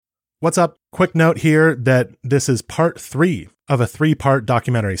What's up? Quick note here that this is part 3 of a 3-part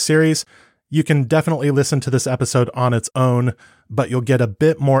documentary series. You can definitely listen to this episode on its own, but you'll get a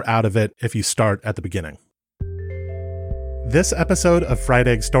bit more out of it if you start at the beginning. This episode of Fried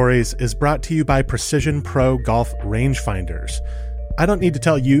Egg Stories is brought to you by Precision Pro Golf Rangefinders. I don't need to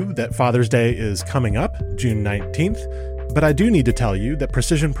tell you that Father's Day is coming up, June 19th, but I do need to tell you that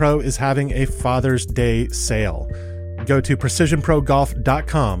Precision Pro is having a Father's Day sale. Go to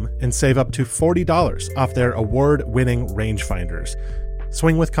precisionprogolf.com and save up to $40 off their award-winning rangefinders.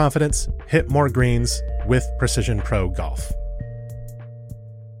 Swing with confidence, hit more greens with Precision Pro Golf.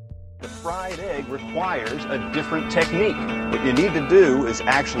 The fried egg requires a different technique. What you need to do is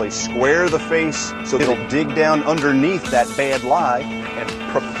actually square the face so it'll dig down underneath that bad lie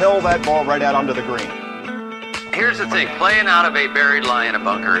and propel that ball right out onto the green. Here's the thing, playing out of a buried lie in a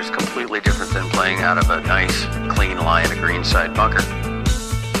bunker is completely different than playing out of a nice, clean lie in a greenside bunker.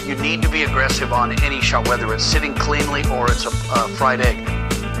 You need to be aggressive on any shot, whether it's sitting cleanly or it's a fried egg.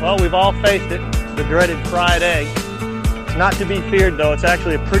 Well, we've all faced it, the dreaded fried egg. It's not to be feared, though. It's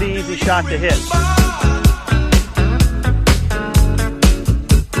actually a pretty easy shot to hit.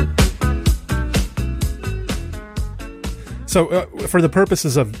 So, for the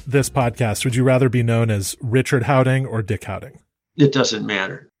purposes of this podcast, would you rather be known as Richard Howding or Dick Howding? It doesn't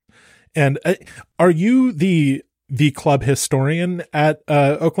matter. And are you the club historian at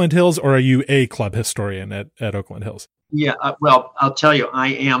Oakland Hills, or are you a club historian at Oakland Hills? Yeah, well, I'll tell you,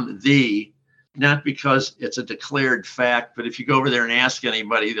 I am not because it's a declared fact, but if you go over there and ask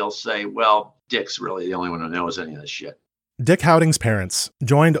anybody, they'll say, well, Dick's really the only one who knows any of this shit. Dick Howding's parents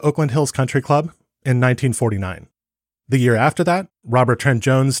joined Oakland Hills Country Club in 1949. The year after that, Robert Trent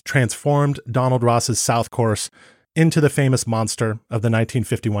Jones transformed Donald Ross's South Course into the famous monster of the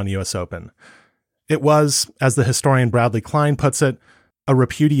 1951 U.S. Open. It was, as the historian Bradley Klein puts it, a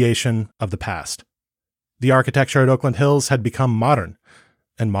repudiation of the past. The architecture at Oakland Hills had become modern,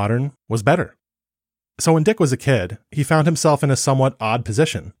 and modern was better. So when Dick was a kid, he found himself in a somewhat odd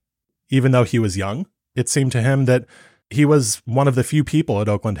position. Even though he was young, it seemed to him that he was one of the few people at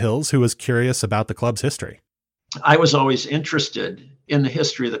Oakland Hills who was curious about the club's history. I was always interested in the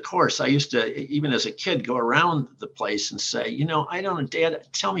history of the course. I used to, even as a kid, go around the place and say, Dad,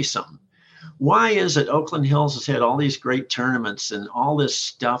 tell me something. Why is it Oakland Hills has had all these great tournaments and all this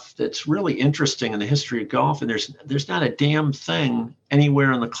stuff that's really interesting in the history of golf, and there's not a damn thing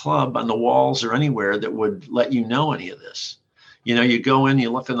anywhere in the club, on the walls or anywhere, that would let you know any of this? You go in,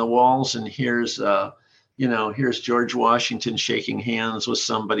 you look in the walls, and here's George Washington shaking hands with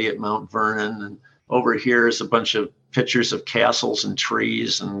somebody at Mount Vernon, and over here is a bunch of pictures of castles and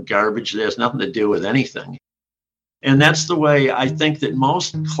trees and garbage that has nothing to do with anything. And that's the way I think that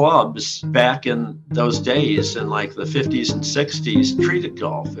most clubs back in those days, in like the 50s and 60s, treated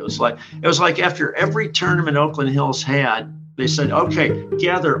golf. It was like after every tournament Oakland Hills had, they said, okay,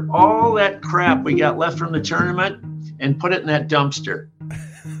 gather all that crap we got left from the tournament and put it in that dumpster.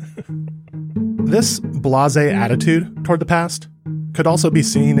 This blasé attitude toward the past could also be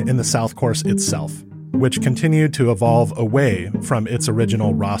seen in the South Course itself, which continued to evolve away from its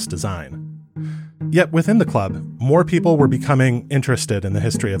original Ross design. Yet within the club, more people were becoming interested in the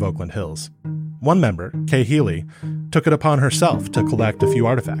history of Oakland Hills. One member, Kay Healy, took it upon herself to collect a few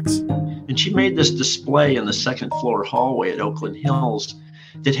artifacts. And she made this display in the second floor hallway at Oakland Hills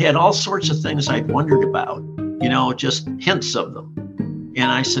that had all sorts of things I'd wondered about, just hints of them.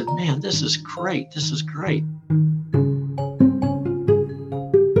 And I said, man, this is great. This is great.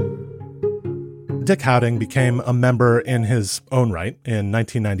 Dick Howding became a member in his own right in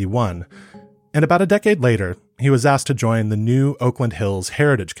 1991, and about a decade later, he was asked to join the new Oakland Hills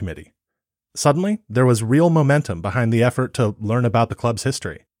Heritage Committee. Suddenly, there was real momentum behind the effort to learn about the club's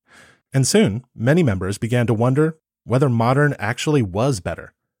history. And soon, many members began to wonder whether modern actually was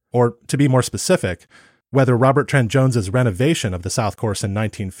better, or to be more specific, whether Robert Trent Jones's renovation of the South Course in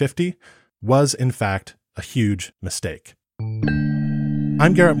 1950 was, in fact, a huge mistake.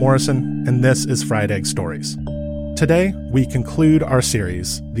 I'm Garrett Morrison, and this is Fried Egg Stories. Today, we conclude our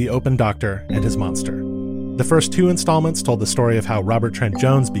series, The Open Doctor and His Monster. The first 2 installments told the story of how Robert Trent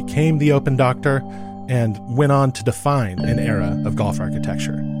Jones became the Open Doctor and went on to define an era of golf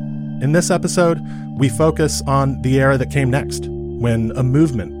architecture. In this episode, we focus on the era that came next, when a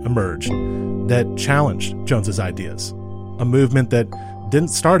movement emerged that challenged Jones's ideas. A movement that didn't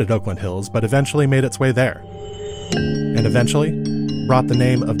start at Oakland Hills, but eventually made its way there. And eventually brought the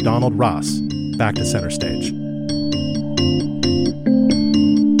name of Donald Ross back to center stage.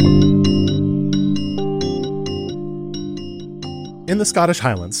 In the Scottish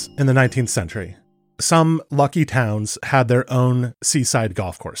Highlands in the 19th century, Some lucky towns had their own seaside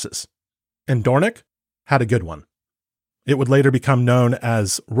golf courses, and Dornoch had a good one. It would later become known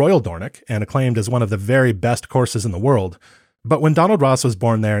as Royal Dornoch and acclaimed as one of the very best courses in the world. But when Donald Ross was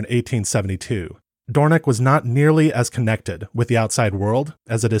born there in 1872, Dornoch was not nearly as connected with the outside world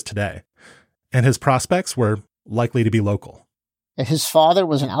as it is today, and his prospects were likely to be local. His father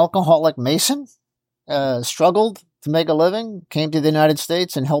was an alcoholic mason, struggled to make a living, came to the United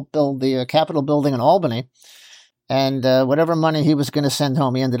States and helped build the Capitol building in Albany. And whatever money he was going to send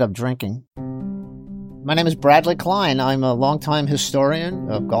home, he ended up drinking. My name is Bradley Klein. I'm a longtime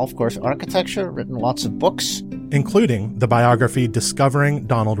historian of golf course architecture, written lots of books, including the biography Discovering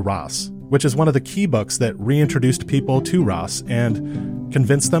Donald Ross, which is one of the key books that reintroduced people to Ross and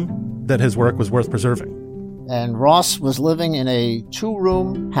convinced them that his work was worth preserving. And Ross was living in a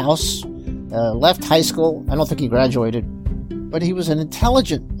 2-room house, left high school. I don't think he graduated, but he was an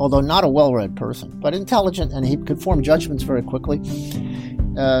intelligent, although not a well-read person, but intelligent, and he could form judgments very quickly.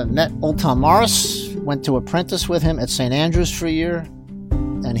 Met old Tom Morris, went to apprentice with him at St. Andrews for a year,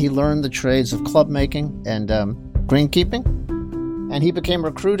 and he learned the trades of club making and greenkeeping. And he became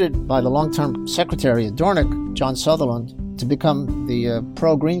recruited by the long-term secretary at Dornoch, John Sutherland, to become the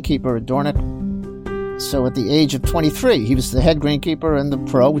pro greenkeeper at Dornoch. So at the age of 23, he was the head greenkeeper and the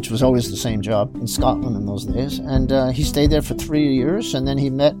pro, which was always the same job in Scotland in those days. And he stayed there for 3 years, and then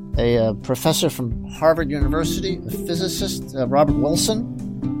he met a professor from Harvard University, a physicist, Robert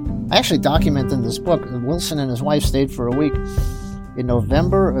Wilson. I actually document in this book, Wilson and his wife stayed for a week in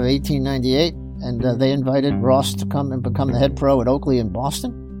November of 1898, and they invited Ross to come and become the head pro at Oakley in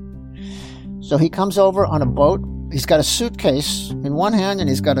Boston. So he comes over on a boat. He's got a suitcase in one hand, and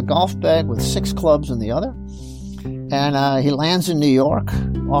he's got a golf bag with 6 clubs in the other. And he lands in New York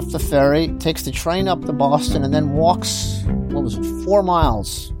off the ferry, takes the train up to Boston, and then walks, 4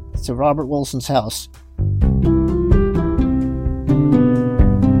 miles to Robert Wilson's house.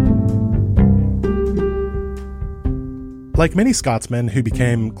 Like many Scotsmen who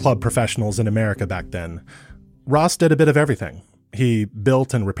became club professionals in America back then, Ross did a bit of everything. He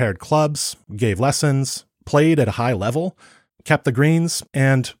built and repaired clubs, gave lessons, played at a high level, kept the greens,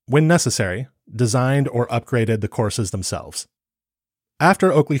 and, when necessary, designed or upgraded the courses themselves.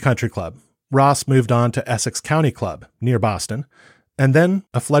 After Oakley Country Club, Ross moved on to Essex County Club, near Boston, and then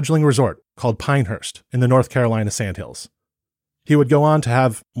a fledgling resort called Pinehurst in the North Carolina Sandhills. He would go on to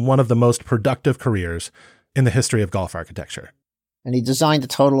have one of the most productive careers in the history of golf architecture. And he designed a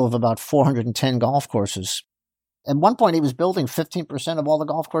total of about 410 golf courses. At one point, he was building 15% of all the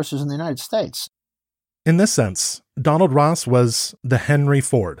golf courses in the United States. In this sense, Donald Ross was the Henry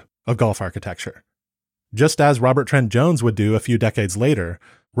Ford of golf architecture. Just as Robert Trent Jones would do a few decades later,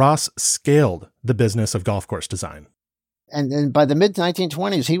 Ross scaled the business of golf course design. And then by the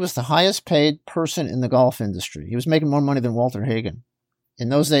mid-1920s, he was the highest paid person in the golf industry. He was making more money than Walter Hagen. In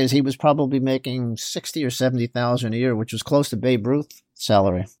those days, he was probably making $60,000 or $70,000 a year, which was close to Babe Ruth's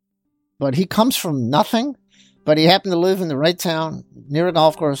salary. But he comes from nothing. But he happened to live in the right town, near a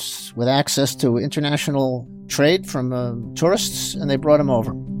golf course, with access to international trade from tourists, and they brought him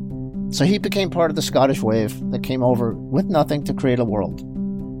over. So he became part of the Scottish wave that came over with nothing to create a world.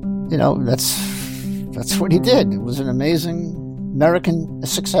 You know, that's what he did. It was an amazing American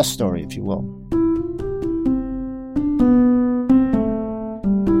success story, if you will.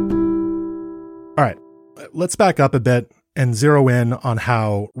 All right, let's back up a bit and zero in on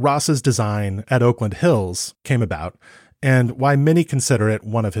how Ross's design at Oakland Hills came about and why many consider it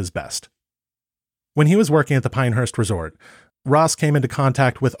one of his best. When he was working at the Pinehurst Resort, Ross came into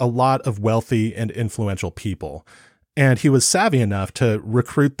contact with a lot of wealthy and influential people, and he was savvy enough to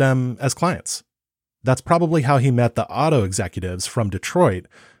recruit them as clients. That's probably how he met the auto executives from Detroit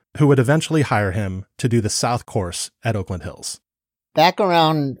who would eventually hire him to do the South Course at Oakland Hills. Back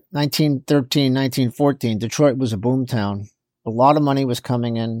around 1913, 1914, Detroit was a boom town. A lot of money was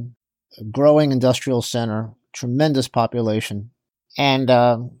coming in, a growing industrial center, tremendous population. And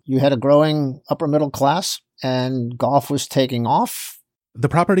you had a growing upper middle class, and golf was taking off. The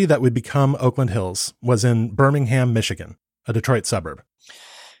property that would become Oakland Hills was in Birmingham, Michigan, a Detroit suburb.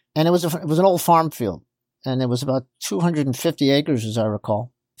 And it was an old farm field, and it was about 250 acres, as I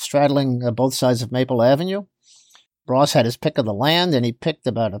recall, straddling both sides of Maple Avenue. Ross had his pick of the land, and he picked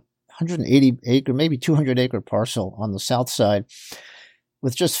about a 180 acre, maybe 200 acre parcel on the south side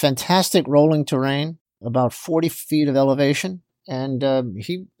with just fantastic rolling terrain, about 40 feet of elevation. And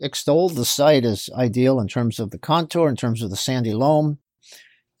he extolled the site as ideal in terms of the contour, in terms of the sandy loam.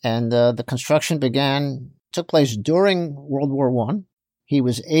 And the construction took place during World War I. He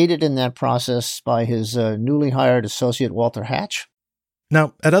was aided in that process by his newly hired associate, Walter Hatch.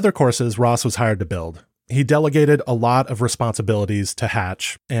 Now, at other courses Ross was hired to build, he delegated a lot of responsibilities to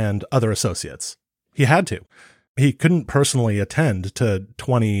Hatch and other associates. He had to. He couldn't personally attend to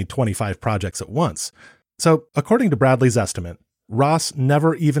 20, 25 projects at once. So, according to Bradley's estimate, Ross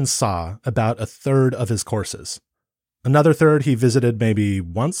never even saw about a third of his courses. Another third he visited maybe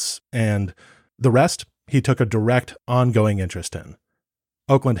once, and the rest he took a direct, ongoing interest in.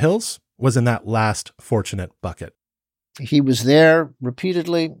 Oakland Hills was in that last fortunate bucket. He was there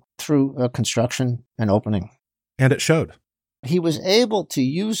repeatedly through construction and opening. And it showed. He was able to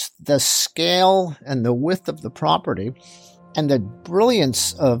use the scale and the width of the property and the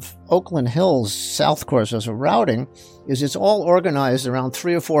brilliance of Oakland Hills South Course as a routing is it's all organized around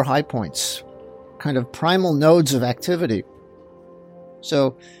 3 or 4 high points, kind of primal nodes of activity.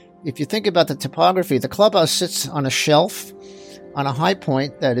 So if you think about the topography, the clubhouse sits on a shelf on a high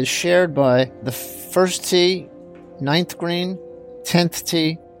point that is shared by the first tee, 9th green, 10th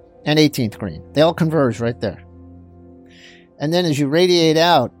tee, and 18th green. They all converge right there. And then as you radiate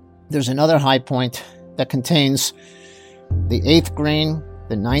out, there's another high point that contains the 8th green,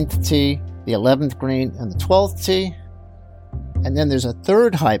 the 9th tee, the 11th green, and the 12th tee. And then there's a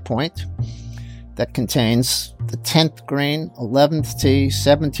third high point that contains the 10th green, 11th tee,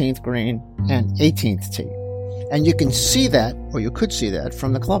 17th green, and 18th tee. And you can see that, or you could see that,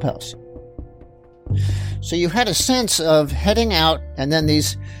 from the clubhouse. So you had a sense of heading out and then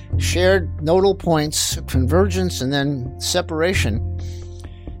these shared nodal points, convergence and then separation.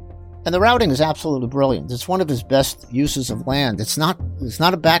 And the routing is absolutely brilliant. It's one of his best uses of land. It's not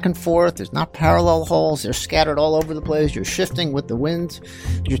a back and forth. There's not parallel holes. They're scattered all over the place. You're shifting with the wind.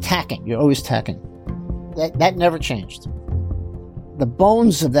 You're tacking. You're always tacking. That never changed. The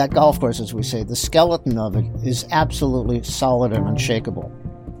bones of that golf course, as we say, the skeleton of it is absolutely solid and unshakable.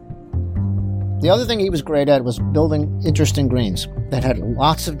 The other thing he was great at was building interesting greens that had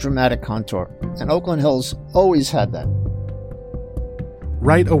lots of dramatic contour. And Oakland Hills always had that.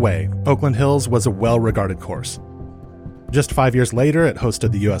 Right away, Oakland Hills was a well-regarded course. Just 5 years later, it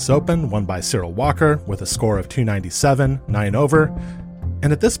hosted the U.S. Open, won by Cyril Walker with a score of 297, 9 over.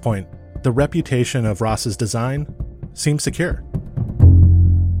 And at this point, the reputation of Ross's design seemed secure.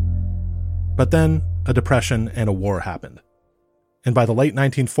 But then, a depression and a war happened. And by the late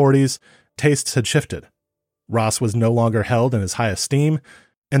 1940s, tastes had shifted. Ross was no longer held in his high esteem,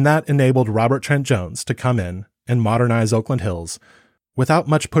 and that enabled Robert Trent Jones to come in and modernize Oakland Hills without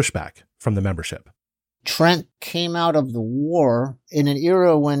much pushback from the membership. Trent came out of the war in an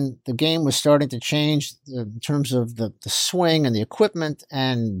era when the game was starting to change in terms of the swing and the equipment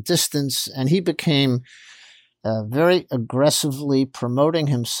and distance, and he became very aggressively promoting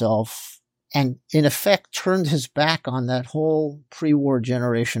himself and, in effect, turned his back on that whole pre-war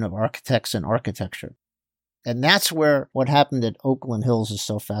generation of architects and architecture. And that's where what happened at Oakland Hills is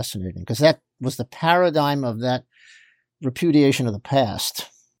so fascinating, because that was the paradigm of that repudiation of the past.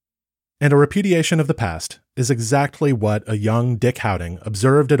 And a repudiation of the past is exactly what a young Dick Howding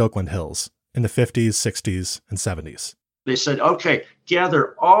observed at Oakland Hills in the 50s, 60s, and 70s. They said, okay,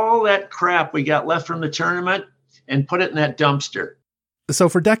 gather all that crap we got left from the tournament and put it in that dumpster. So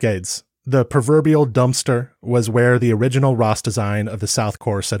for decades, the proverbial dumpster was where the original Ross design of the South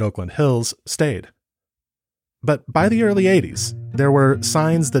Course at Oakland Hills stayed. But by the early 80s, there were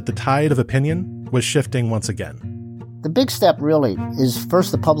signs that the tide of opinion was shifting once again. The big step really is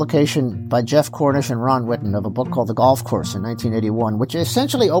first the publication by Jeff Cornish and Ron Whitten of a book called The Golf Course in 1981, which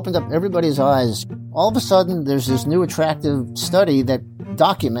essentially opened up everybody's eyes. All of a sudden, there's this new attractive study that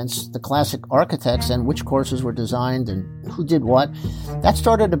documents the classic architects and which courses were designed and who did what. That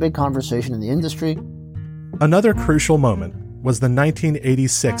started a big conversation in the industry. Another crucial moment was the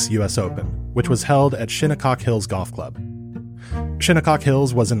 1986 U.S. Open, which was held at Shinnecock Hills Golf Club. Shinnecock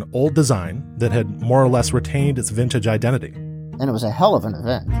Hills was an old design that had more or less retained its vintage identity. And it was a hell of an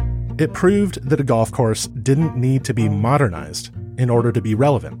event. It proved that a golf course didn't need to be modernized in order to be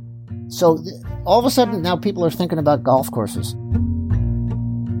relevant. So all of a sudden now people are thinking about golf courses.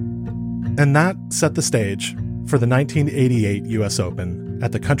 And that set the stage for the 1988 U.S. Open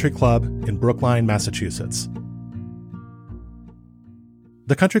at the Country Club in Brookline, Massachusetts.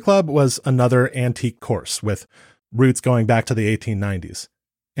 The Country Club was another antique course with roots going back to the 1890s,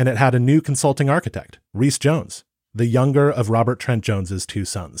 and it had a new consulting architect, Rhys Jones, the younger of Robert Trent Jones's two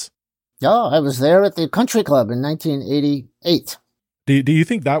sons. Oh, I was there at the Country Club in 1988. Do you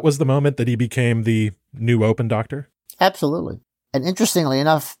think that was the moment that he became the new Open doctor? Absolutely. And interestingly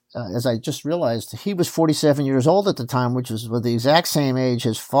enough, as I just realized, he was 47 years old at the time, which was the exact same age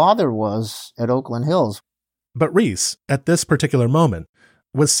his father was at Oakland Hills. But Rhys, at this particular moment,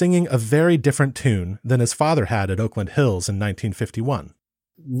 was singing a very different tune than his father had at Oakland Hills in 1951.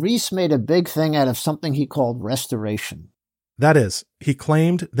 Rees made a big thing out of something he called restoration. That is, he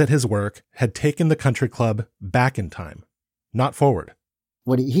claimed that his work had taken the country club back in time, not forward.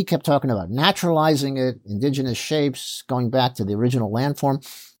 What he kept talking about, naturalizing it, indigenous shapes, going back to the original landform.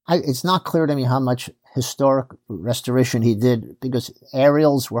 It's not clear to me how much historic restoration he did, because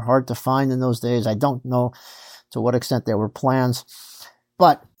aerials were hard to find in those days. I don't know to what extent there were plans.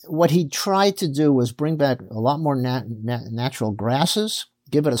 But what he tried to do was bring back a lot more natural grasses,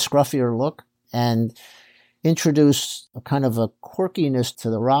 give it a scruffier look, and introduce a kind of a quirkiness to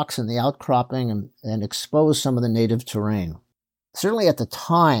the rocks and the outcropping and expose some of the native terrain. Certainly at the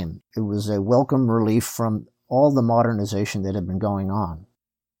time, it was a welcome relief from all the modernization that had been going on.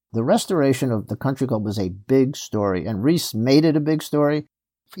 The restoration of the country club was a big story, and Rees made it a big story.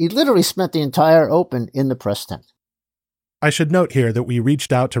 He literally spent the entire Open in the press tent. I should note here that we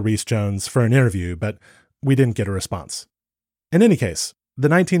reached out to Rees Jones for an interview, but we didn't get a response. In any case, the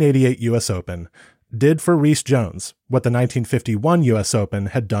 1988 U.S. Open did for Rees Jones what the 1951 U.S. Open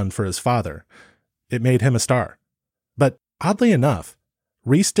had done for his father. It made him a star. But oddly enough,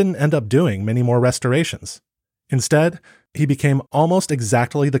 Rees didn't end up doing many more restorations. Instead, he became almost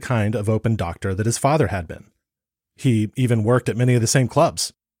exactly the kind of Open doctor that his father had been. He even worked at many of the same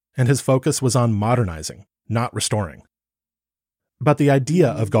clubs, and his focus was on modernizing, not restoring. But the idea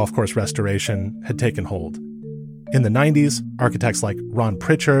of golf course restoration had taken hold. In the 90s, architects like Ron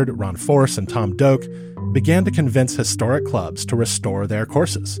Pritchard, Ron Force, and Tom Doak began to convince historic clubs to restore their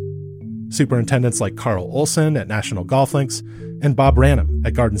courses. Superintendents like Carl Olson at National Golf Links and Bob Ranum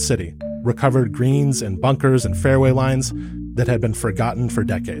at Garden City recovered greens and bunkers and fairway lines that had been forgotten for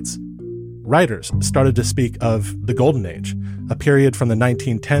decades. Writers started to speak of the Golden Age, a period from the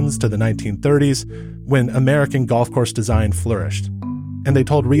 1910s to the 1930s when American golf course design flourished. And they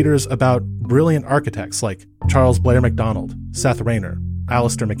told readers about brilliant architects like Charles Blair Macdonald, Seth Rayner,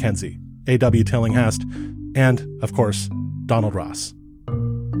 Alistair McKenzie, A.W. Tillinghast, and, of course, Donald Ross.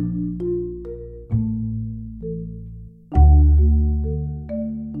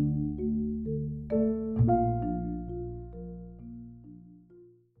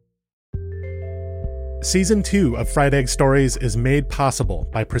 Season 2 of Fried Egg Stories is made possible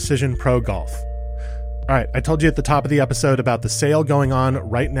by Precision Pro Golf. All right, I told you at the top of the episode about the sale going on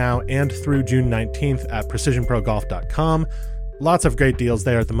right now and through June 19th at precisionprogolf.com. Lots of great deals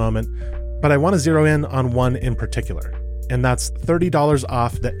there at the moment, but I want to zero in on one in particular, and that's $30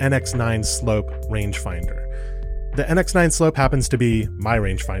 off the NX9 Slope rangefinder. The NX9 Slope happens to be my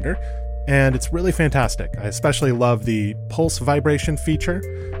rangefinder, and it's really fantastic. I especially love the pulse vibration feature.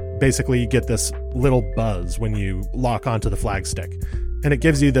 Basically, you get this little buzz when you lock onto the flagstick, and it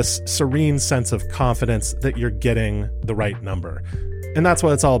gives you this serene sense of confidence that you're getting the right number. And that's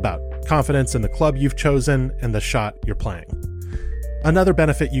what it's all about, confidence in the club you've chosen and the shot you're playing. Another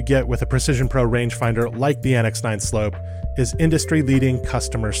benefit you get with a Precision Pro rangefinder like the NX9 Slope is industry-leading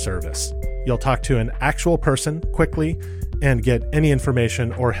customer service. You'll talk to an actual person quickly and get any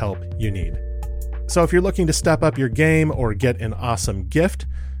information or help you need. So if you're looking to step up your game or get an awesome gift,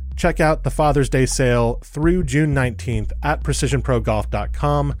 check out the Father's Day sale through June 19th at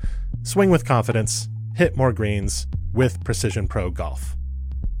precisionprogolf.com. Swing with confidence, hit more greens with Precision Pro Golf.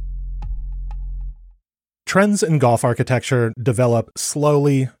 Trends in golf architecture develop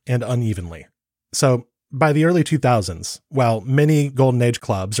slowly and unevenly. So by the early 2000s, while many Golden Age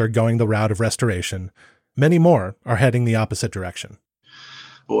clubs are going the route of restoration, many more are heading the opposite direction.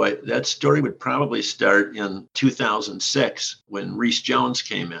 Boy, that story would probably start in 2006 when Rees Jones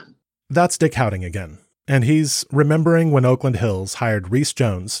came in. That's Dick Houting again, and he's remembering when Oakland Hills hired Rees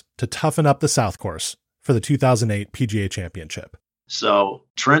Jones to toughen up the South Course for the 2008 PGA Championship. So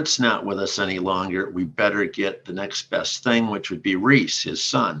Trent's not with us any longer. We better get the next best thing, which would be Rees, his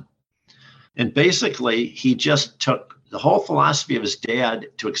son. And basically, he just took the whole philosophy of his dad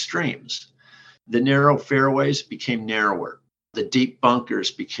to extremes. The narrow fairways became narrower. The deep bunkers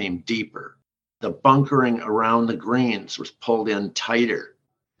became deeper. The bunkering around the greens was pulled in tighter.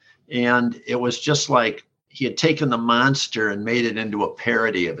 And it was just like he had taken the monster and made it into a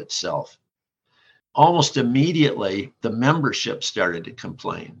parody of itself. Almost immediately, the membership started to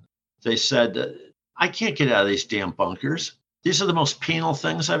complain. They said, I can't get out of these damn bunkers. These are the most penal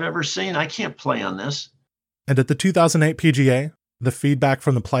things I've ever seen. I can't play on this. And at the 2008 PGA, the feedback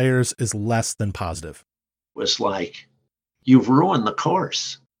from the players is less than positive. It was like, you've ruined the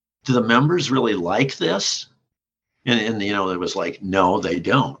course. Do the members really like this? And it was like, no, they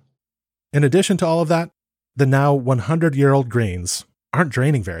don't. In addition to all of that, the now 100-year-old greens aren't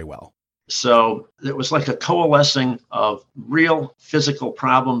draining very well. So it was like a coalescing of real physical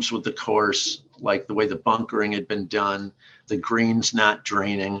problems with the course, like the way the bunkering had been done, the greens not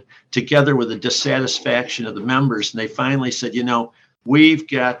draining, together with the dissatisfaction of the members. And they finally said, we've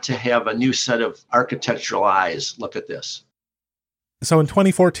got to have a new set of architectural eyes. Look at this. So in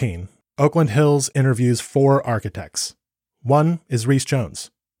 2014, Oakland Hills interviews 4 architects. One is Rhys Jones.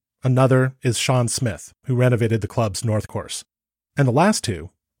 Another is Sean Smith, who renovated the club's North Course. And the last 2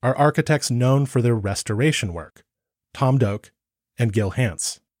 are architects known for their restoration work, Tom Doak and Gil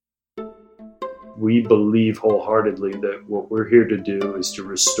Hance. We believe wholeheartedly that what we're here to do is to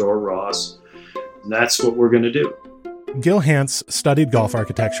restore Ross, and that's what we're going to do. Gil Hance studied golf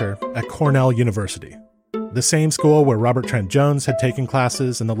architecture at Cornell University, the same school where Robert Trent Jones had taken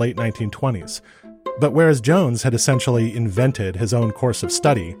classes in the late 1920s. But whereas Jones had essentially invented his own course of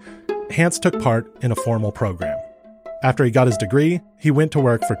study, Hance took part in a formal program. After he got his degree, he went to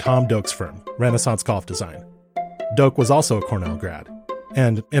work for Tom Doak's firm, Renaissance Golf Design. Doak was also a Cornell grad,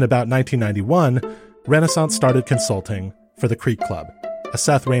 and in about 1991, Renaissance started consulting for the Creek Club, a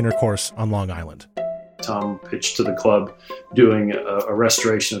Seth Rayner course on Long Island. Tom pitched to the club doing a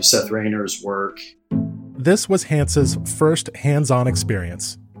restoration of Seth Rayner's work. This was Hance's first hands-on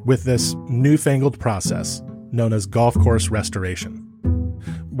experience with this newfangled process known as golf course restoration.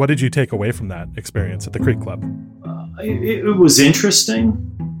 What did you take away from that experience at the Creek Club? It was interesting.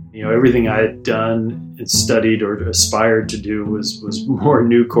 Everything I had done and studied or aspired to do was more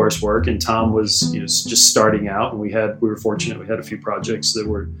new coursework, and Tom was just starting out, and we were fortunate we had a few projects that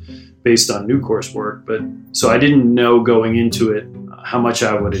were based on new coursework. But so I didn't know going into it how much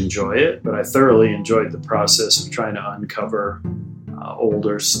I would enjoy it, but I thoroughly enjoyed the process of trying to uncover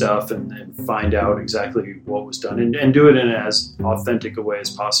older stuff and find out exactly what was done and do it in as authentic a way as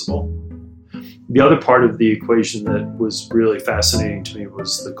possible. The other part of the equation that was really fascinating to me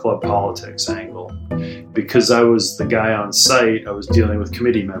was the club politics angle. Because I was the guy on site, I was dealing with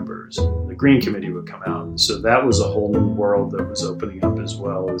committee members. The Green Committee would come out. So that was a whole new world that was opening up as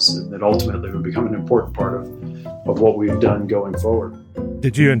well, and that ultimately would become an important part of what we've done going forward.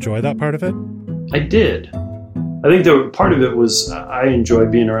 Did you enjoy that part of it? I did. I think part of it was I enjoy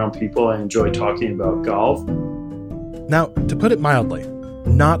being around people. I enjoy talking about golf. Now, to put it mildly,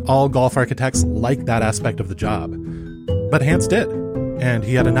 not all golf architects like that aspect of the job. But Hance did, and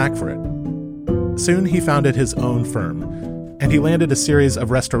he had a knack for it. Soon he founded his own firm, and he landed a series of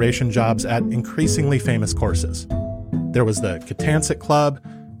restoration jobs at increasingly famous courses. There was the Catanset Club,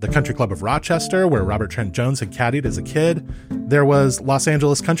 the Country Club of Rochester, where Robert Trent Jones had caddied as a kid. There was Los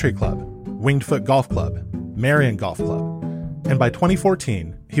Angeles Country Club, Winged Foot Golf Club, Marion Golf Club. And by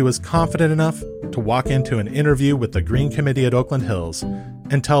 2014, he was confident enough to walk into an interview with the Green Committee at Oakland Hills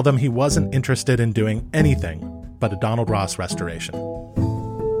and tell them he wasn't interested in doing anything but a Donald Ross restoration.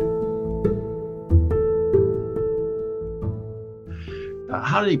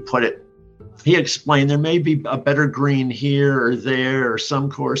 How did he put it? He explained there may be a better green here or there, or some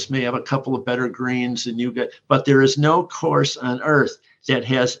course may have a couple of better greens than you get, but there is no course on earth that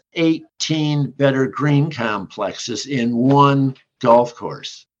has 18 better green complexes in one golf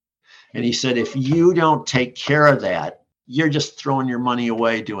course. And he said, if you don't take care of that, you're just throwing your money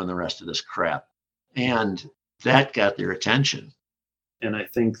away doing the rest of this crap. And that got their attention. And I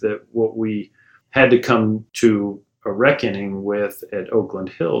think that what we had to come to a reckoning with at Oakland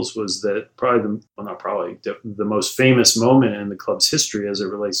Hills was that the most famous moment in the club's history as it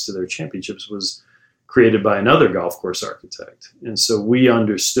relates to their championships was created by another golf course architect. And so we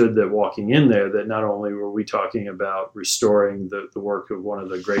understood that walking in there, that not only were we talking about restoring the work of one of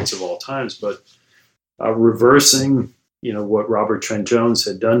the greats of all times, but reversing, what Robert Trent Jones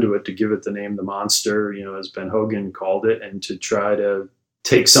had done to it to give it the name the Monster, as Ben Hogan called it, and to try to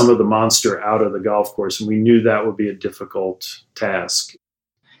take some of the monster out of the golf course. And we knew that would be a difficult task.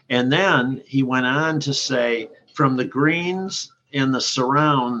 And then he went on to say, from the greens and the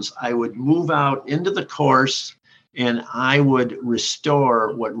surrounds, I would move out into the course and I would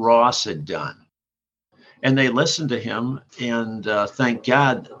restore what Ross had done. And they listened to him, and thank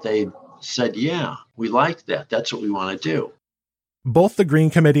God they said, yeah, we like that. That's what we want to do. Both the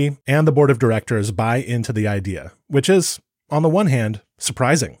Green Committee and the board of directors buy into the idea, which is, on the one hand,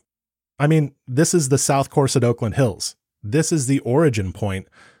 surprising. I mean, this is the South Course at Oakland Hills. This is the origin point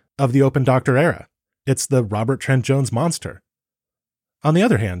of the Open Doctor era. It's the Robert Trent Jones monster. On the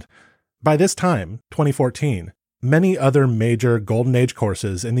other hand, by this time, 2014, many other major Golden Age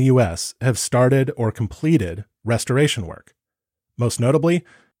courses in the U.S. have started or completed restoration work. Most notably,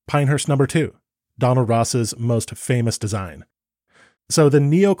 Pinehurst No. 2, Donald Ross's most famous design. So the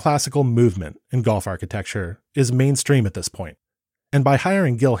neoclassical movement in golf architecture is mainstream at this point. And by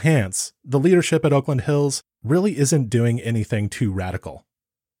hiring Gil Hance, the leadership at Oakland Hills really isn't doing anything too radical.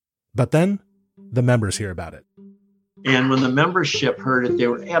 But then, the members hear about it. And when the membership heard it, they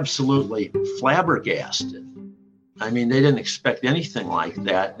were absolutely flabbergasted. I mean, they didn't expect anything like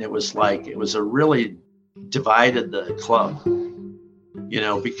that. And it was a really divided the club,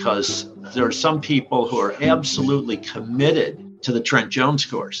 because there are some people who are absolutely committed to the Trent Jones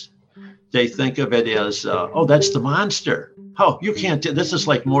course. They think of it as, that's the monster. Oh, you can't do, this is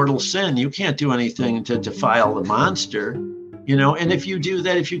like mortal sin. You can't do anything to defile the monster, and if you do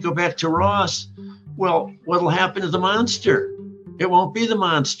that, if you go back to Ross, well, what'll happen to the monster? It won't be the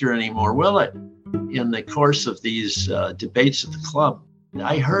monster anymore, will it? In the course of these debates at the club,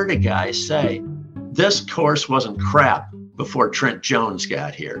 I heard a guy say, this course wasn't crap before Trent Jones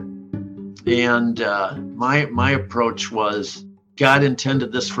got here. And my approach was, God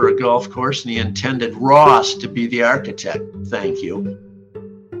intended this for a golf course, and he intended Ross to be the architect. Thank you.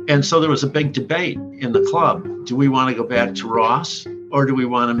 And so there was a big debate in the club. Do we want to go back to Ross, or do we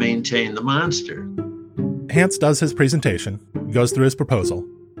want to maintain the monster? Hance does his presentation, goes through his proposal,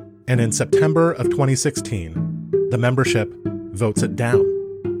 and in September of 2016, the membership votes it down,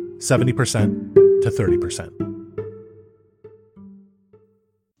 70% to 30%.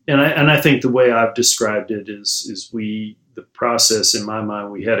 And I think the way I've described it is the process in my mind,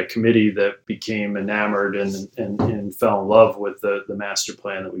 we had a committee that became enamored and fell in love with the master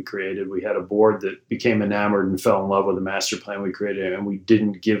plan that we created. We had a board that became enamored and fell in love with the master plan we created, and we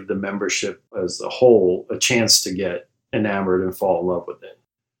didn't give the membership as a whole a chance to get enamored and fall in love with it.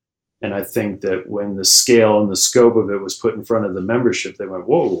 And I think that when the scale and the scope of it was put in front of the membership, they went,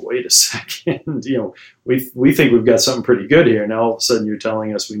 whoa, wait a second. We think we've got something pretty good here. Now all of a sudden you're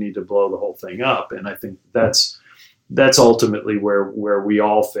telling us we need to blow the whole thing up. And I think that's ultimately where we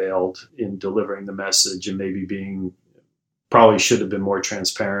all failed in delivering the message, and maybe probably should have been more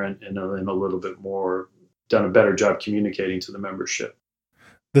transparent and a little bit more, done a better job communicating to the membership.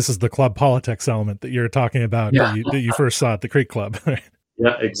 This is the club politics element that you're talking about, that you first saw at the Creek Club.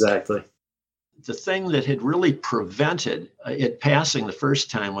 Yeah, exactly. The thing that had really prevented it passing the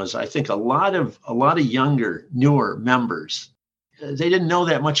first time was, I think, a lot of younger, newer members. They didn't know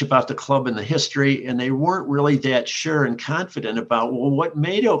that much about the club and the history, and they weren't really that sure and confident about, well, what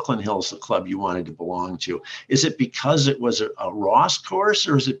made Oakland Hills the club you wanted to belong to? Is it because it was a Ross course,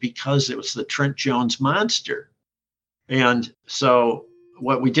 or is it because it was the Trent Jones monster? And so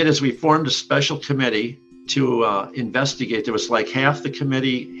what we did is we formed a special committee to investigate. There was like half the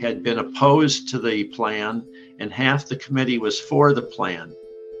committee had been opposed to the plan, and half the committee was for the plan.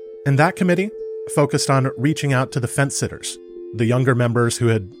 And that committee focused on reaching out to the fence sitters, the younger members who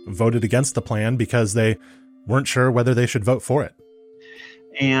had voted against the plan because they weren't sure whether they should vote for it.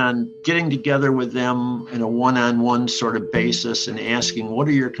 And getting together with them in a one-on-one sort of basis and asking, what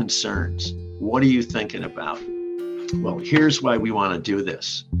are your concerns? What are you thinking about? Well, here's why we want to do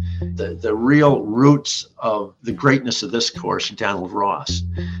this. The real roots of the greatness of this course are Donald Ross.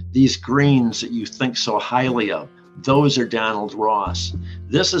 These greens that you think so highly of, those are Donald Ross.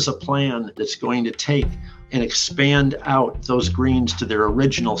 This is a plan that's going to take and expand out those greens to their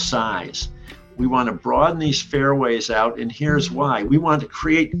original size. We want to broaden these fairways out, and here's why. We want to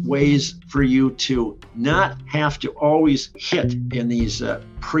create ways for you to not have to always hit in these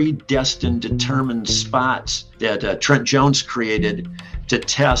predestined, determined spots that Trent Jones created to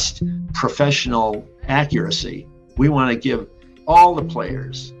test professional accuracy. We want to give all the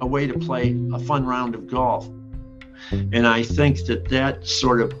players a way to play a fun round of golf. And I think that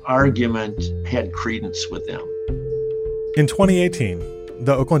sort of argument had credence with them. In 2018,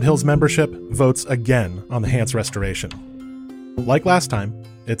 the Oakland Hills membership votes again on the Hance restoration. Like last time,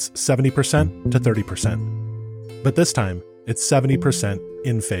 it's 70% to 30%. But this time, it's 70%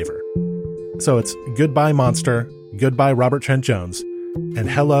 in favor. So it's goodbye Monster, goodbye Robert Trent Jones, and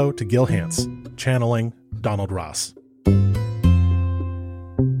hello to Gil Hance, channeling Donald Ross.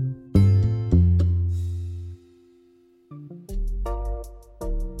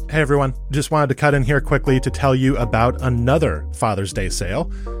 Hey everyone, just wanted to cut in here quickly to tell you about another Father's Day sale.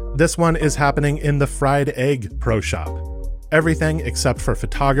 This one is happening in the Fried Egg Pro Shop. Everything except for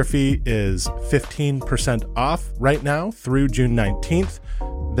photography is 15% off right now through June 19th.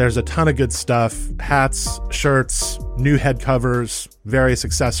 There's a ton of good stuff, hats, shirts, new head covers, various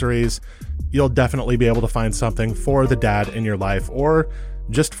accessories. You'll definitely be able to find something for the dad in your life, or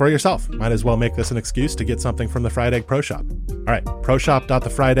just for yourself. Might as well make this an excuse to get something from the Fried Egg Pro Shop. All right,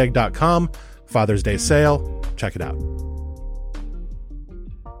 proshop.thefriedegg.com, Father's Day sale, check it out.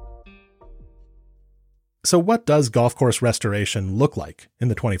 So what does golf course restoration look like in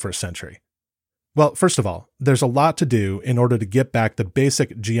the 21st century? Well, first of all, there's a lot to do in order to get back the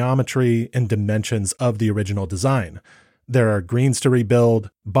basic geometry and dimensions of the original design. There are greens to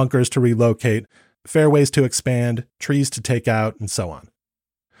rebuild, bunkers to relocate, fairways to expand, trees to take out, and so on.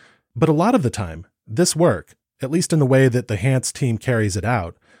 But a lot of the time, this work, at least in the way that the Hance team carries it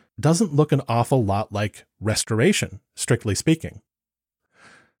out, doesn't look an awful lot like restoration, strictly speaking.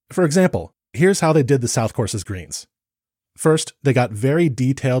 For example, here's how they did the South Course's greens. First, they got very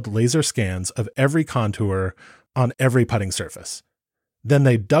detailed laser scans of every contour on every putting surface. Then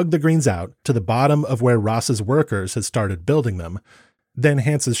they dug the greens out to the bottom of where Ross's workers had started building them. Then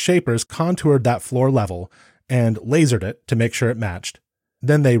Hance's shapers contoured that floor level and lasered it to make sure it matched.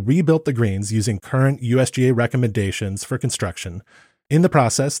 Then they rebuilt the greens using current USGA recommendations for construction. In the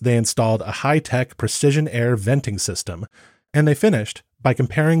process, they installed a high-tech precision air venting system, and they finished by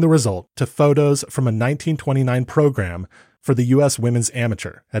comparing the result to photos from a 1929 program for the U.S. Women's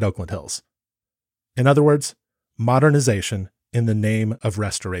Amateur at Oakland Hills. In other words, modernization in the name of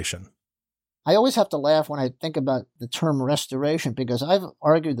restoration. I always have to laugh when I think about the term restoration because I've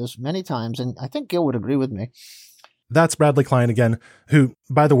argued this many times, and I think Gil would agree with me. That's Bradley Klein again, who,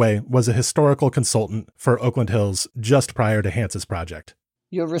 by the way, was a historical consultant for Oakland Hills just prior to Hance's project.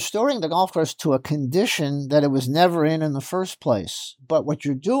 You're restoring the golf course to a condition that it was never in the first place. But what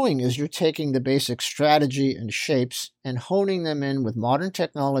you're doing is you're taking the basic strategy and shapes and honing them in with modern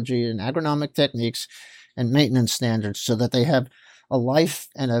technology and agronomic techniques and maintenance standards so that they have a life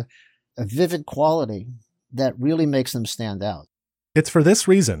and a vivid quality that really makes them stand out. It's for this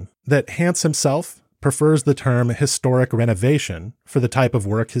reason that Hance himself prefers the term historic renovation for the type of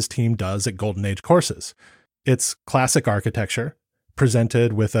work his team does at Golden Age courses. It's classic architecture,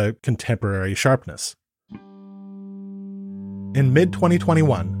 presented with a contemporary sharpness. In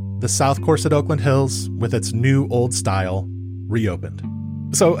mid-2021, the South Course at Oakland Hills, with its new old style, reopened.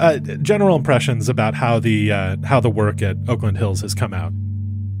 So, general impressions about how the work at Oakland Hills has come out.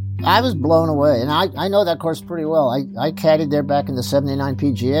 I was blown away, and I know that course pretty well. I caddied there back in the 79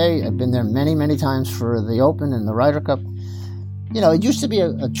 PGA. I've been there many, many times for the Open and the Ryder Cup. You know, it used to be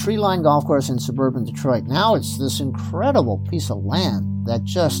a tree-lined golf course in suburban Detroit. Now it's this incredible piece of land that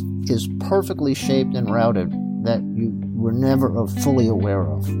just is perfectly shaped and routed that you were never fully aware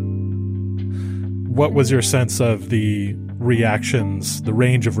of. What was your sense of the reactions, the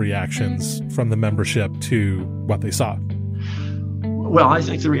range of reactions from the membership to what they saw? Well, I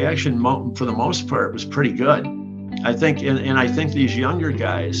think the reaction for the most part was pretty good. I think, and I think these younger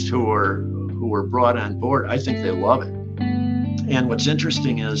guys who were brought on board, I think they love it. And what's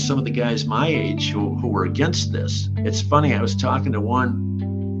interesting is some of the guys my age who were against this. It's funny, I was talking to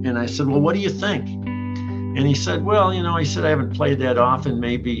one and I said, well, what do you think? And he said, well, I haven't played that often,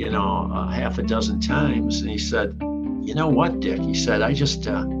 maybe, half a dozen times. And he said, you know what, Dick? He said,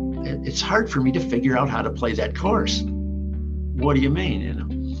 it's hard for me to figure out how to play that course. What do you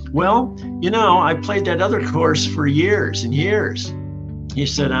mean? Well, I played that other course for years and years. He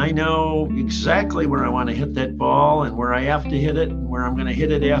said, I know exactly where I want to hit that ball and where I have to hit it and where I'm going to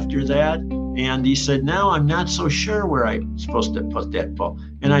hit it after that. And he said, now I'm not so sure where I'm supposed to put that ball.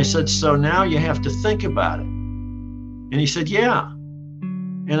 And I said, so now you have to think about it. And he said, yeah.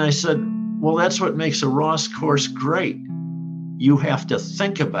 And I said, well, that's what makes a Ross course great. You have to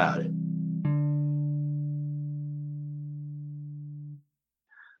think about it.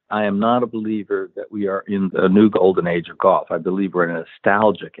 I am not a believer that we are in the new golden age of golf. I believe we're in a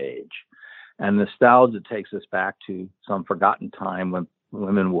nostalgic age. And nostalgia takes us back to some forgotten time when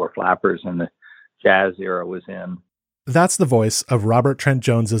women wore flappers and the jazz era was in. That's the voice of Robert Trent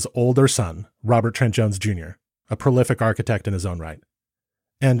Jones's older son, Robert Trent Jones Jr., a prolific architect in his own right.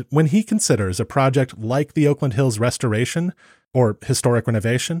 And when he considers a project like the Oakland Hills restoration or historic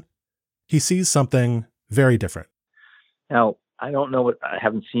renovation, he sees something very different. Now, I don't know I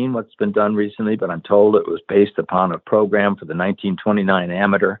haven't seen what's been done recently, but I'm told it was based upon a program for the 1929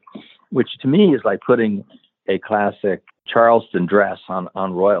 Amateur, which to me is like putting a classic Charleston dress on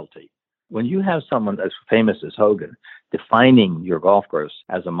royalty. When you have someone as famous as Hogan defining your golf course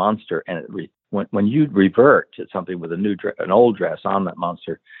as a monster, and when you revert to something with an old dress on that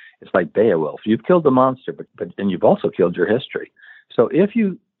monster, it's like Beowulf. You've killed the monster, but and you've also killed your history. So if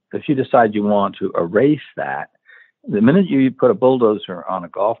you decide you want to erase that, the minute you put a bulldozer on a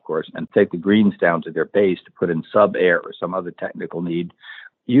golf course and take the greens down to their base to put in sub-air or some other technical need,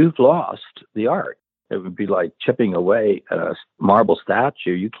 you've lost the art. It would be like chipping away at a marble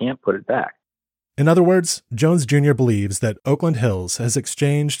statue. You can't put it back. In other words, Jones Jr. believes that Oakland Hills has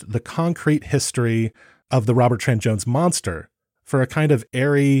exchanged the concrete history of the Robert Trent Jones monster for a kind of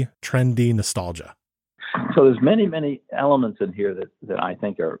airy, trendy nostalgia. So there's many, many elements in here that I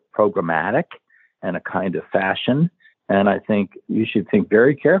think are programmatic and a kind of fashion. And I think you should think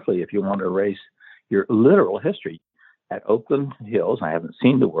very carefully if you want to erase your literal history. At Oakland Hills, I haven't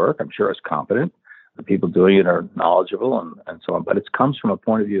seen the work. I'm sure it's competent. the people doing it are knowledgeable and so on. But it comes from a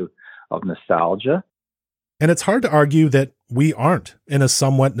point of view of nostalgia. And it's hard to argue that we aren't in a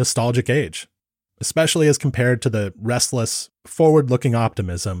somewhat nostalgic age, especially as compared to the restless, forward-looking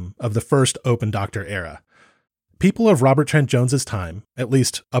optimism of the first Open Doctor era. People of Robert Trent Jones's time, at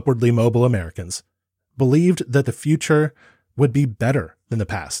least upwardly mobile Americans, believed that the future would be better than the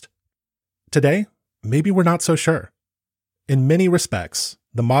past. Today, maybe we're not so sure. In many respects,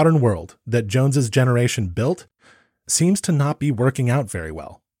 the modern world that Jones's generation built seems to not be working out very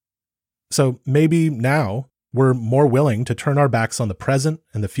well. So maybe now we're more willing to turn our backs on the present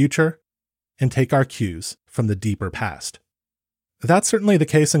and the future and take our cues from the deeper past. That's certainly the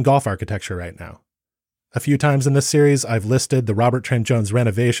case in golf architecture right now. A few times in this series, I've listed the Robert Trent Jones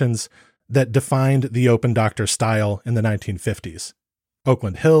renovations that defined the Open Doctor style in the 1950s.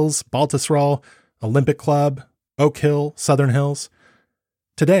 Oakland Hills, Baltusrol, Olympic Club, Oak Hill, Southern Hills.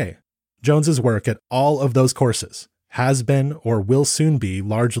 Today, Jones's work at all of those courses has been or will soon be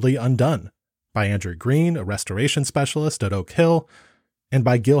largely undone by Andrew Green, a restoration specialist at Oak Hill, and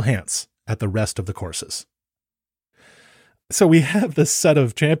by Gil Hance at the rest of the courses. So we have this set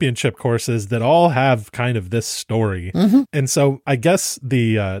of championship courses that all have kind of this story. Mm-hmm. And so I guess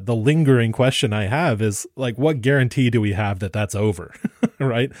the lingering question I have is, like, what guarantee do we have that that's over?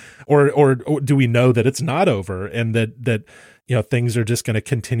 Right? Or do we know that it's not over and that you know, things are just going to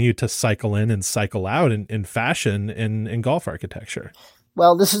continue to cycle in and cycle out in fashion in golf architecture?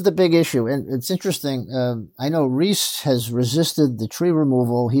 Well, this is the big issue. And it's interesting. I know Reese has resisted the tree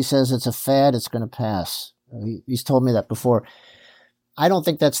removal. He says it's a fad. It's going to pass. He's told me that before. I don't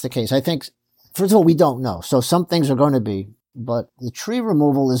think that's the case. I think, first of all, we don't know. So some things are going to be, but the tree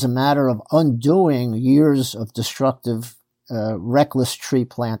removal is a matter of undoing years of destructive, reckless tree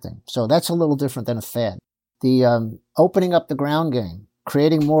planting. So that's a little different than a fad. The opening up the ground game,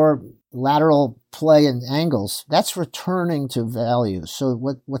 creating more lateral play and angles, that's returning to values.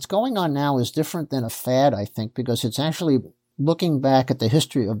 So what's going on now is different than a fad, I think, because it's actually looking back at the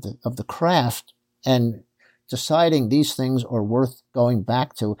history of the craft and deciding these things are worth going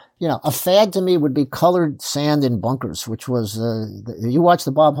back to. You know, a fad to me would be colored sand in bunkers, which was, you watch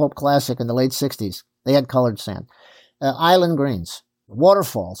the Bob Hope Classic in the late 60s. They had colored sand. Island greens,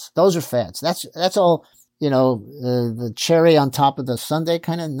 waterfalls, those are fads. That's all, you know, the cherry on top of the sundae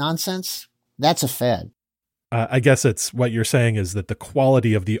kind of nonsense. That's a fad. I guess it's what you're saying is that the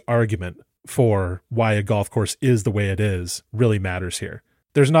quality of the argument for why a golf course is the way it is really matters here.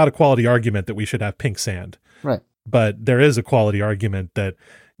 There's not a quality argument that we should have pink sand. Right. But there is a quality argument that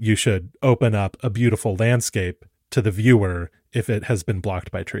you should open up a beautiful landscape to the viewer if it has been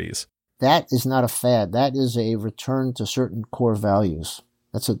blocked by trees. That is not a fad. That is a return to certain core values.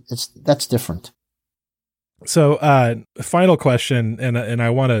 That's different. So, final question, and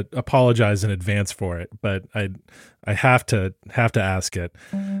I want to apologize in advance for it, but I have to ask it.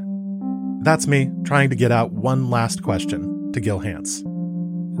 That's me trying to get out one last question to Gil Hance.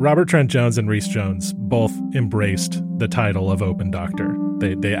 Robert Trent Jones and Rees Jones both embraced the title of Open Doctor.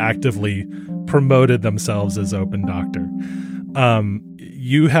 They actively promoted themselves as Open Doctor.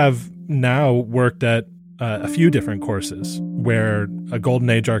 You have now worked at a few different courses where a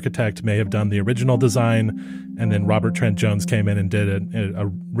Golden Age architect may have done the original design, and then Robert Trent Jones came in and did a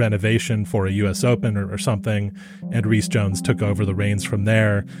renovation for a U.S. Open or something, and Rees Jones took over the reins from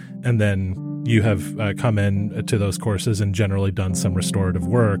there. And then you have come in to those courses and generally done some restorative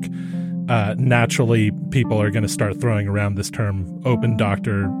work. Naturally, people are going to start throwing around this term Open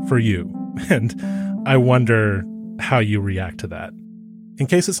Doctor for you. And I wonder how you react to that. In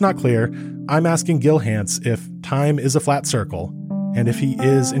case it's not clear, I'm asking Gil Hance if time is a flat circle and if he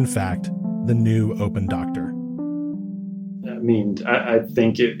is, in fact, the new Open Doctor. I mean, I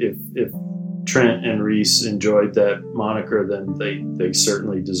think if Trent and Rees enjoyed that moniker, then they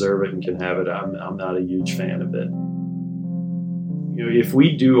certainly deserve it and can have it. I'm not a huge fan of it. You know, if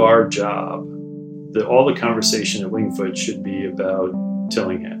we do our job, all the conversation at Wingfoot should be about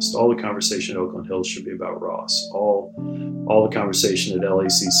Tillinghast. All the conversation at Oakland Hills should be about Ross. All the conversation at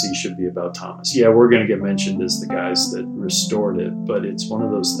LACC should be about Thomas. Yeah, we're going to get mentioned as the guys that restored it, but it's one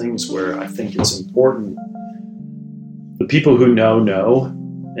of those things where I think it's important. The people who know,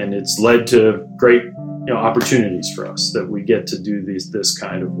 and it's led to great opportunities for us that we get to do this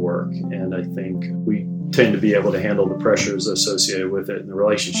kind of work. And I think we tend to be able to handle the pressures associated with it and the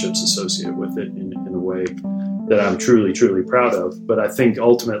relationships associated with it in a way that I'm truly, truly proud of. But I think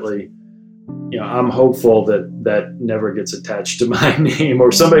ultimately I'm hopeful that never gets attached to my name,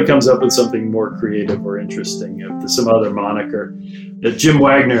 or somebody comes up with something more creative or interesting, some other moniker. Jim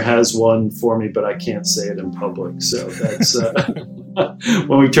Wagner has one for me, but I can't say it in public. So that's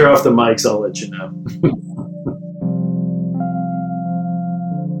when we turn off the mics, I'll let you know.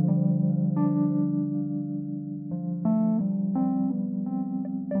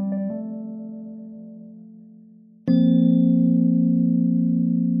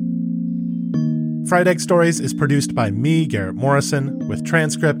 Fried Egg Stories is produced by me, Garrett Morrison, with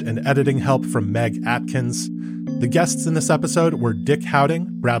transcript and editing help from Meg Atkins. The guests in this episode were Dick Howding,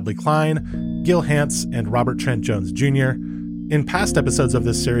 Bradley Klein, Gil Hance, and Robert Trent Jones Jr. In past episodes of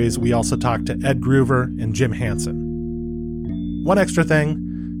this series, we also talked to Ed Groover and Jim Hansen. One extra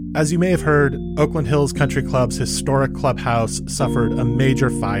thing, as you may have heard, Oakland Hills Country Club's historic clubhouse suffered a major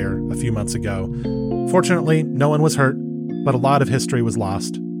fire a few months ago. Fortunately, no one was hurt, but a lot of history was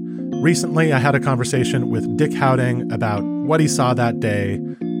lost. Recently, I had a conversation with Dick Howding about what he saw that day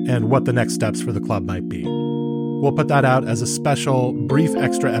and what the next steps for the club might be. We'll put that out as a special, brief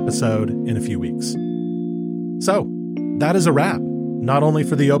extra episode in a few weeks. So, that is a wrap, not only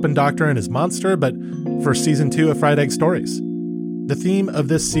for The Open Doctor and his monster, but for Season 2 of Fried Egg Stories. The theme of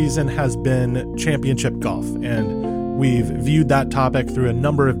this season has been championship golf, and we've viewed that topic through a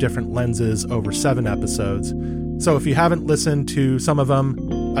number of different lenses over 7 episodes. So if you haven't listened to some of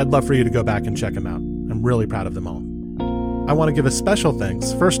them, I'd love for you to go back and check them out. I'm really proud of them all. I want to give a special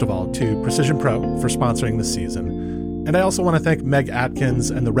thanks, first of all, to Precision Pro for sponsoring this season. And I also want to thank Meg Atkins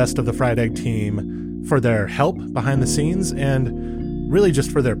and the rest of the Fried Egg team for their help behind the scenes and really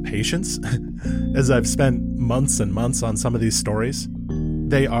just for their patience as I've spent months and months on some of these stories.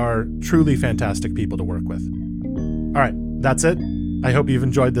 They are truly fantastic people to work with. All right, that's it. I hope you've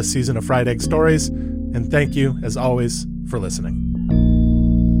enjoyed this season of Fried Egg Stories, and thank you, as always, for listening.